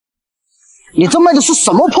你这卖的是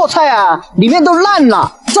什么破菜啊？里面都烂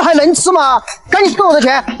了，这还能吃吗？赶紧退我的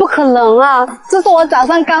钱！不可能啊，这是我早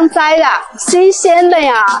上刚摘的，新鲜的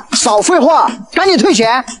呀！少废话，赶紧退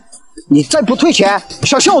钱！你再不退钱，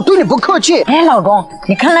小心我对你不客气。哎，老公，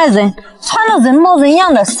你看那人穿的人模人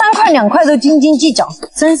样的，3块2块都斤斤计较，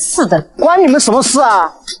真是的。关你们什么事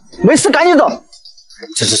啊？没事，赶紧走。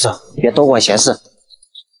走，别多管闲事。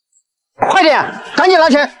快点，赶紧拿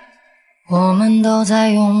钱。我们都在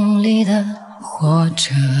用力的活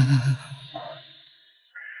着，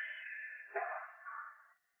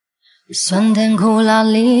酸甜苦辣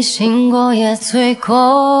里醒过也醉过，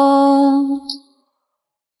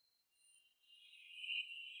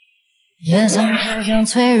也曾倔强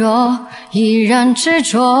脆弱，依然执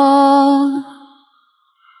着，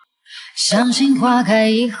相信花开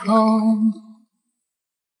以后。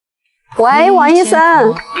喂，王医生，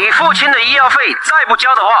你父亲的医药费再不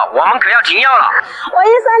交的话，我们可要停药了。王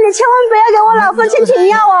医生，你千万不要给我老父亲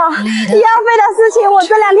停药哦！医药费的事情，我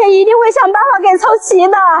这2天一定会想办法给凑齐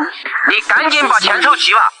的。你赶紧把钱凑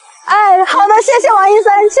齐吧。哎，好的，谢谢王医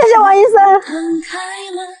生，谢谢王医生。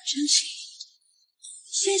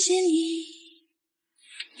谢谢你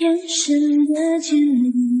眼神的坚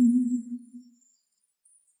定，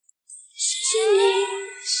谢谢你。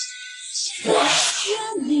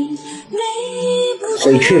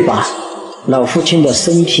回去吧，老父亲的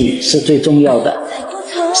身体是最重要的。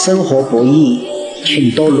生活不易，请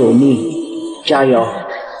多努力，加油！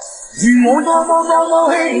願我多麼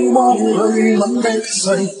希望去吻的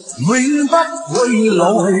誰，永不會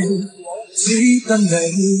老去，只跟你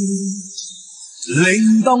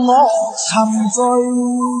令到我沉醉。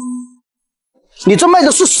你这卖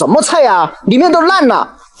的是什麼菜啊？里面都爛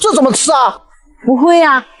了，這怎麼吃啊？不會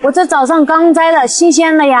呀，我這早上剛摘的，新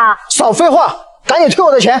鮮的呀。少廢話，趕緊退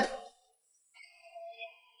我的錢。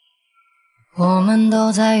我們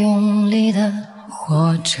都在用力的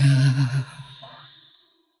活着。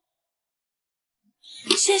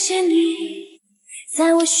謝謝你，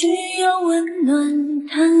在我需要溫暖，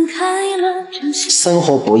攤開了真心。生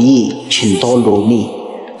活不易，請多努力。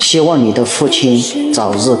希望你的父親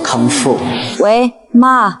早日康復。喂，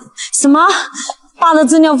媽，什麼？爸的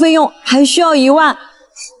治療費用還需要1萬。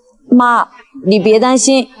媽，你別擔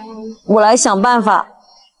心，我來想辦法。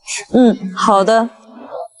好的。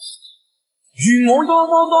願我多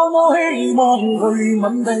麼希望去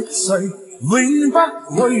吻的誰，永不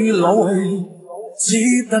會老去，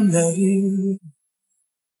只等你。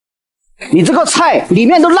你這個菜裡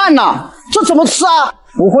面都爛了，這怎麼吃啊？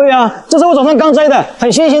不會啊，這是我早上剛摘的，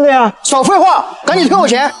很新鮮的呀。少廢話，趕緊退我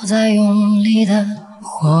錢。在用力的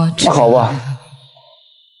活着。那好吧。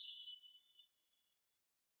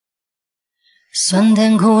酸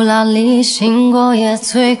甜苦辣里醒過也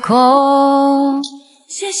醉過。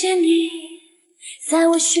謝謝你，在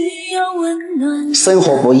我需要溫暖。生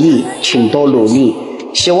活不易，請多努力。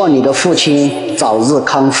希望你的父親早日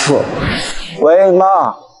康復。喂，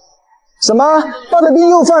媽，什麼？爸的病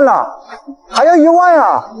又犯了，還要1萬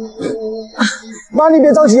啊！媽，你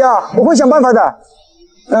別着急啊，我會想辦法的。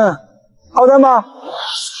好的，媽。謝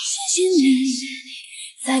謝你，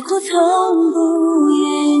在苦痛不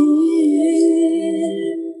言語。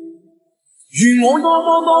願我多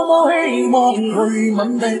麼希望去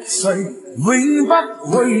吻的誰，永不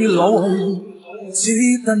會老去，只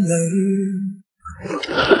等你。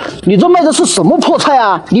你這賣的是什麼破菜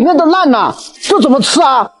啊？裡面都爛了，這怎麼吃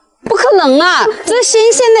啊？不可能啊，這是新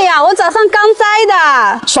鮮的呀，我早上剛摘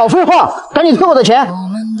的。少廢話，趕緊退我的錢。我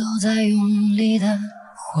們都在用力的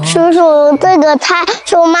活着。叔叔，這個菜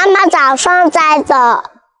是我媽媽早上摘的。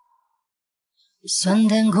酸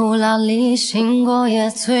甜苦辣里醒過也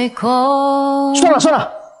醉過。算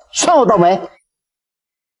了，算我倒霉。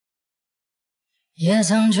也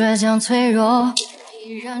曾倔強脆弱，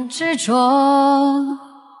依然執着。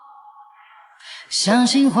相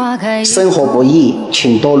信花開。生活不易，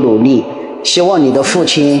請多努力。希望你的父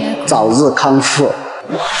親早日康復。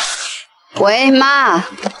喂，媽，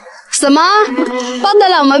什麼？爸的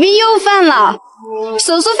老毛病又犯了，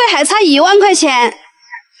手術費還差1萬塊錢。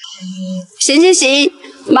行，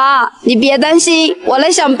媽，你別擔心，我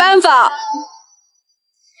來想辦法。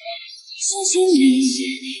謝謝你，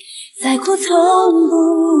在苦痛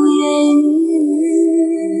不言語。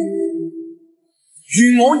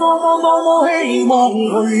願我多麼希望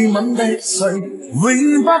去吻的誰，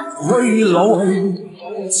永不會老去，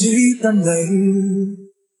只等你。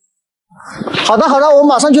好的，我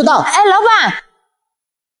馬上就到。哎，老闆，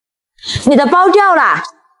你的包掉了。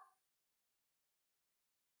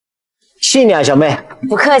謝謝你啊，小妹。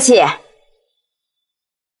不客氣。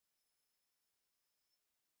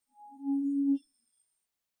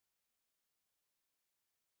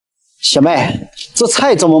小妹，这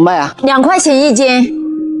菜怎么卖啊？2块钱1斤。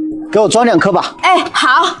给我装2颗吧。哎，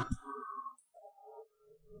好。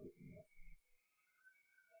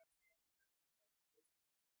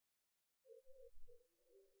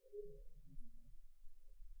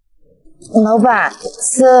老板，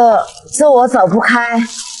这我找不开，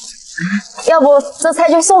要不这菜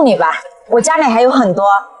就送你吧，我家里还有很多。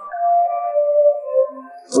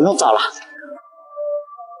不用找了。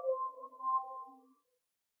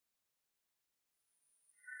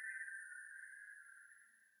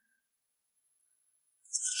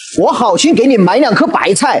我好心给你买2颗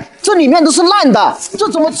白菜，这里面都是烂的，这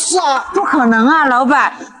怎么吃啊？不可能啊，老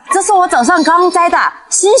板，这是我早上刚摘的，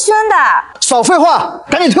新鲜的。少废话，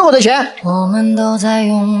赶紧退我的钱！我们都在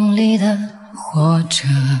用力的活着，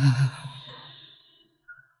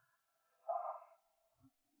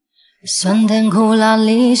酸甜苦辣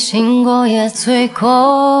里醒过也醉过。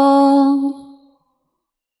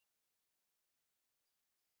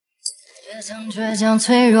倔强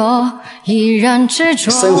脆弱，依然执着。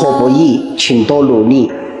生活不易，请多努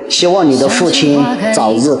力。希望你的父亲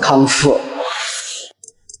早日康复。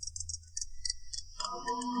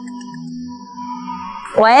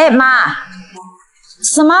喂，妈。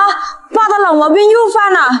什么？爸的老毛病又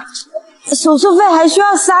犯了，手术费还需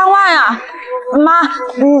要3万啊！妈，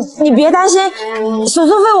你别担心，手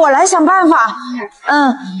术费我来想办法。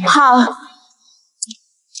好。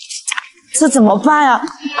这怎么辦啊？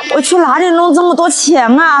我去哪里弄這麼多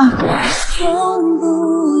錢啊？如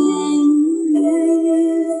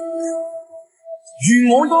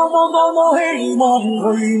我多麼希望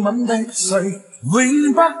去吻的誰，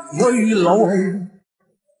永不會老去。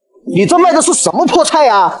你这卖的是什么破菜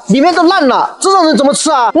啊？里面都烂了，这让人怎么吃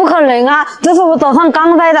啊？不可能啊，这是我早上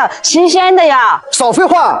刚摘的，新鲜的呀！少废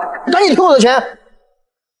话，赶紧退我的钱！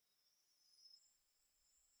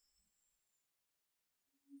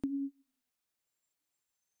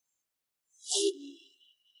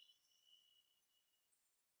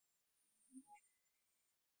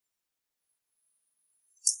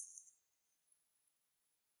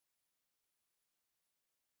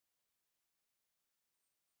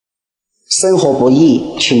生活不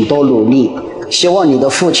易，请多努力。希望你的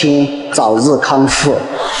父亲早日康复。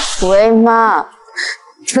喂，妈，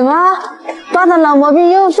什么？爸的老毛病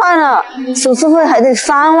又犯了，手术费还得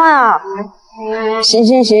3万啊！行，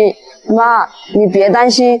妈，你别担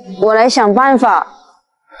心，我来想办法。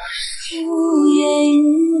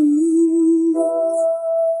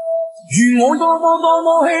如我多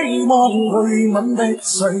麼希望去吻的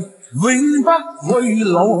誰，永不會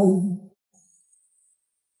老去。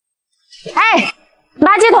哎，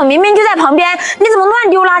垃圾桶明明就在旁边，你怎么乱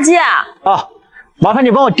丢垃圾啊？啊，麻烦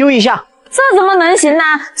你帮我丢一下。这怎么能行呢？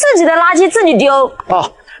自己的垃圾自己丢。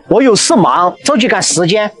哦，我有事忙，着急赶时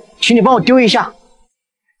间，请你帮我丢一下。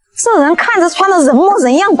这人看着穿的人模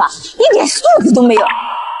人样吧，一点素质都没有。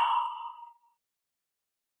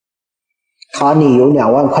卡里有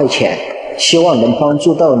2万块钱，希望能帮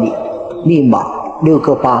助到你。密码6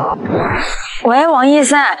个8。喂，王医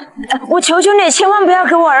生，我求求你千万不要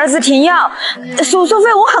给我儿子停药，手术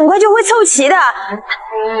费我很快就会凑齐的，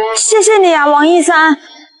谢谢你啊，王医生。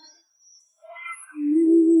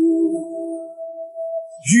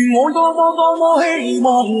如我多麼希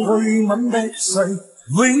望去吻的誰，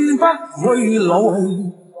永不會老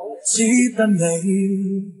去，只得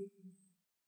你。